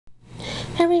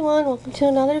Hi everyone, welcome to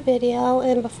another video.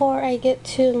 And before I get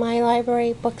to my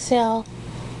library book sale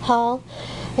haul,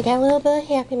 I got a little bit of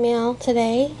Happy Mail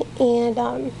today. And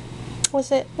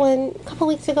was it a couple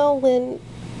weeks ago when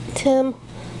Tim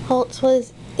Holtz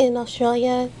was in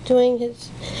Australia doing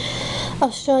his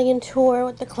Australian tour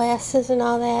with the classes and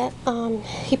all that?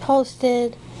 He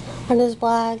posted on his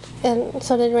blog, and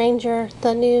so did Ranger,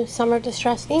 the new summer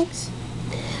distress inks.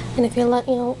 And if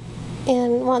you're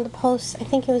and wanted to post, I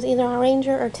think it was either on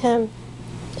Ranger or Tim's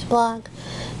blog,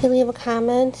 you leave a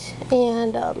comment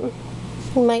and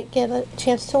you might get a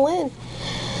chance to win.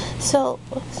 So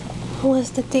what was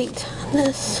the date on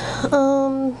this?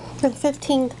 The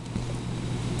 15th.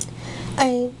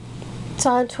 I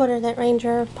saw on Twitter that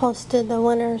Ranger posted the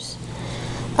winners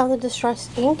of the distress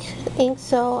ink,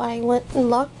 so I went and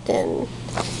looked and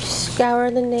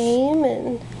scoured the name,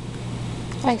 and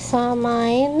I saw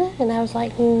mine, and I was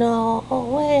like, no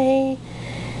way.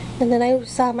 And then I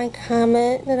saw my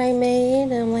comment that I made,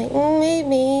 and I'm like,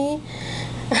 maybe.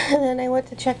 And then I went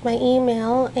to check my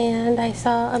email, and I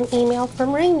saw an email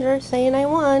from Ranger saying I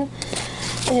won.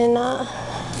 And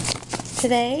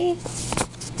today,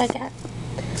 I got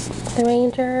the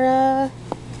Ranger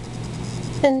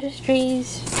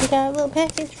Industries. We got a little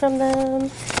package from them.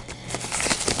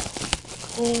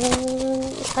 And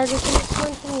it's hard to see this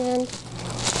one to the end.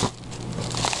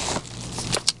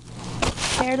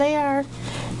 There they are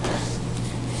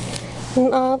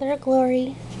in all their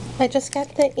glory. I just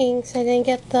got the inks. I didn't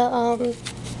get the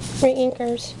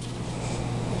re-inkers.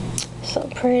 So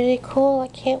pretty cool. I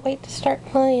can't wait to start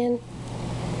playing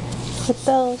with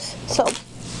those. So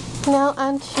now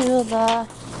onto the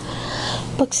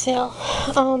book sale.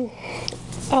 Our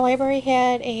library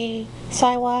had a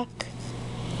sidewalk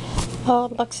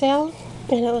book sale,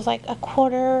 and it was like a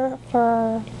quarter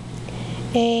for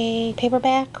a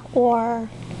paperback, or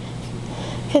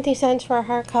 50 cents for a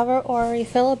hardcover, or you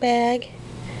fill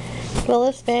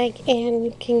this bag, and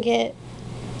you can get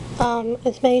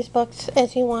as many books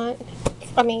as you want.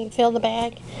 I mean, fill the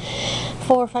bag, $4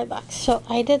 or $5. So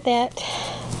I did that,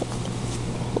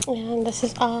 and this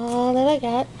is all that I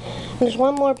got. And there's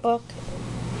one more book,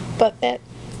 but that's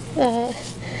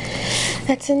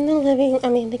in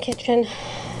the kitchen.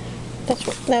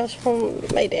 That was from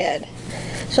my dad.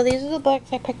 So these are the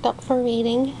books I picked up for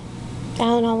reading. I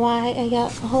don't know why I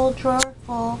got a whole drawer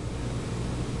full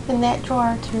in that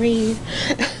drawer to read.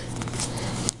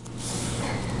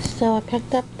 So I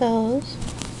picked up those.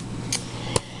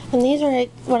 And these are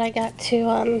what I got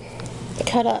to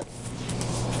cut up.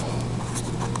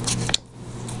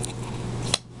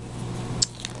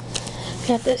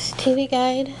 Got this TV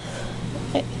guide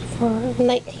for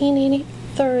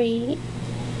 1983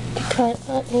 to cut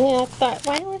up. And I thought,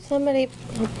 why would somebody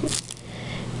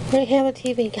have a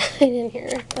TV guide in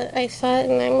here? But I saw it,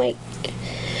 and I'm like,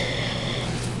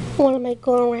 one of my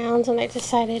go-arounds, and I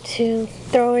decided to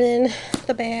throw it in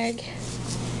the bag.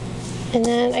 And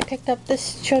then I picked up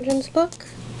this children's book,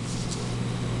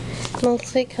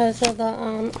 mostly because of the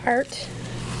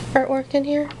artwork in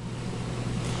here.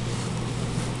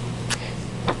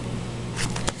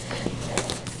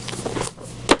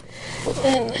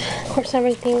 And of course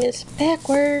everything is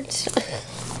backwards.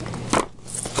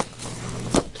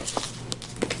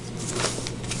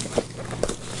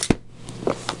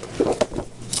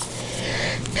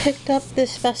 Picked up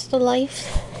this Best of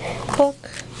Life book.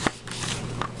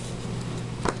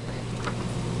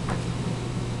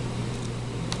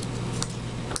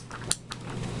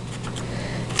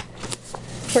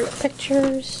 For the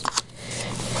pictures.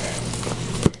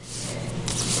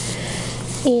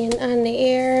 And On the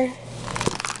Air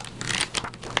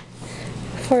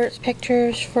for its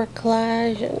pictures, for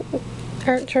collage and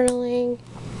art journaling.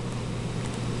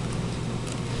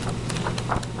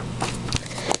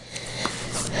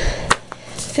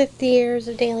 "50 Years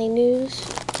of Daily News,"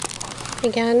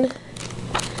 again,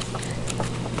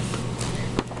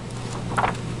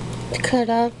 to cut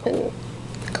up and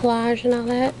collage and all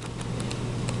that.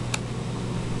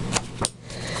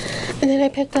 And then I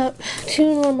picked up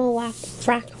two Norman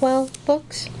Rockwell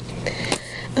books.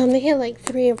 They had like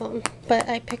 3 of them, but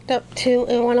I picked up 2,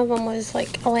 and one of them was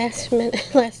like a last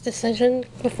decision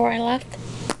before I left.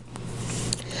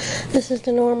 This is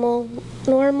the Norman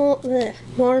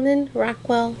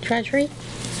Rockwell Treasury.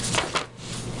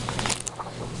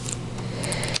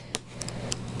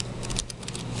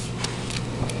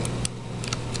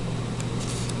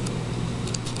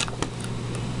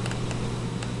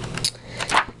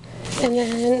 And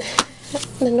then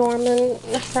the Norman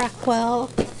Rockwell,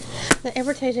 the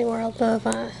advertising world of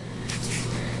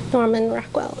Norman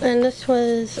Rockwell. And this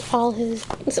was all his,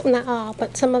 not all,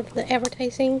 but some of the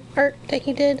advertising art that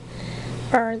he did.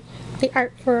 or the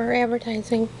art for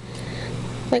advertising,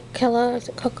 like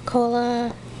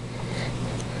Coca-Cola.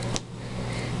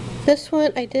 This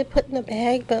one I did put in the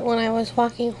bag, but when I was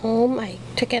walking home I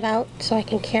took it out so I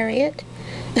can carry it.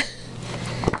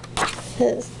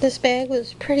 This bag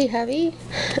was pretty heavy.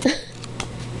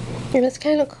 And it's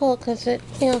kind of cool because it,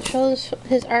 shows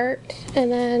his art and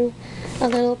then a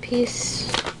little piece,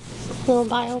 little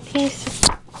bio piece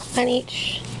on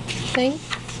each thing,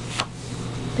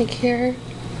 like here.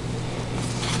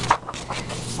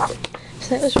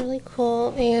 So that was really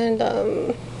cool,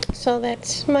 and so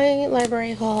that's my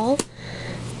library haul.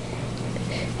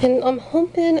 And I'm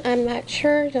hoping, I'm not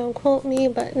sure, don't quote me,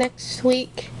 but next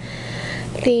week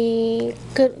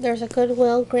there's a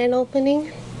Goodwill grand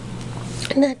opening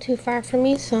not too far from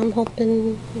me, so I'm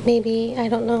hoping maybe, I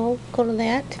don't know, go to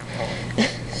that.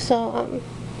 So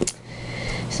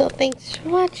thanks for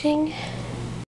watching.